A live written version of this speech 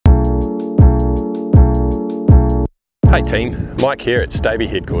Hey team, Mike here at Stabi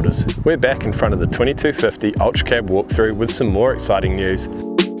headquarters. We're back in front of the 2250 Ultracab walkthrough with some more exciting news.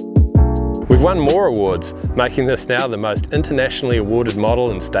 We've won more awards, making this now the most internationally awarded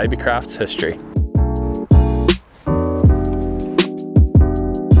model in Stabicraft's history.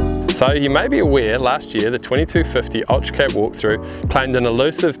 So you may be aware last year the 2250 Ultracab walkthrough claimed an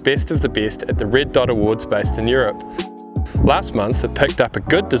elusive Best of the Best at the Red Dot Awards based in Europe. Last month it picked up a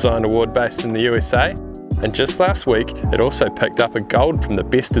Good Design Award based in the USA, and just last week it also picked up a gold from the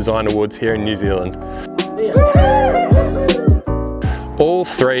Best Design Awards here in New Zealand. All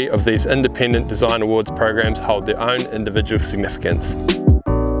three of these independent design awards programs hold their own individual significance.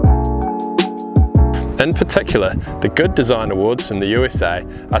 In particular, the Good Design Awards from the USA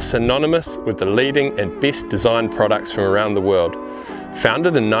are synonymous with the leading and best designed products from around the world.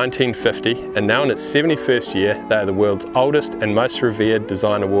 Founded in 1950 and now in its 71st year, they are the world's oldest and most revered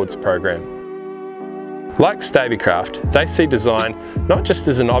design awards program. Like Stabicraft, they see design not just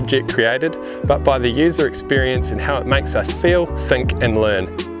as an object created, but by the user experience and how it makes us feel, think and learn.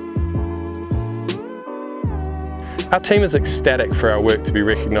 Our team is ecstatic for our work to be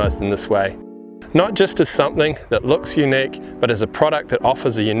recognised in this way. Not just as something that looks unique, but as a product that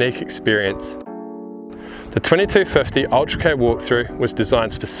offers a unique experience. The 2250 Ultracab walkthrough was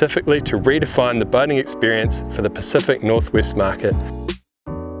designed specifically to redefine the boating experience for the Pacific Northwest market.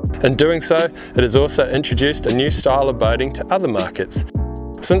 In doing so, it has also introduced a new style of boating to other markets.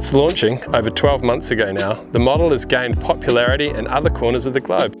 Since launching over 12 months ago now, the model has gained popularity in other corners of the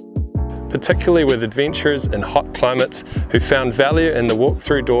globe, particularly with adventurers in hot climates who found value in the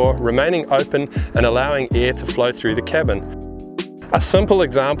walk-through door remaining open and allowing air to flow through the cabin. A simple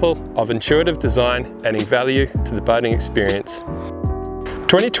example of intuitive design adding value to the boating experience.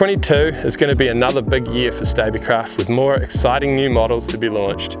 2022 is going to be another big year for Stabicraft with more exciting new models to be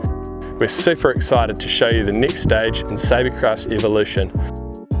launched. We're super excited to show you the next stage in Stabicraft's evolution.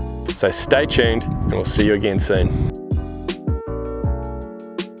 So stay tuned and we'll see you again soon.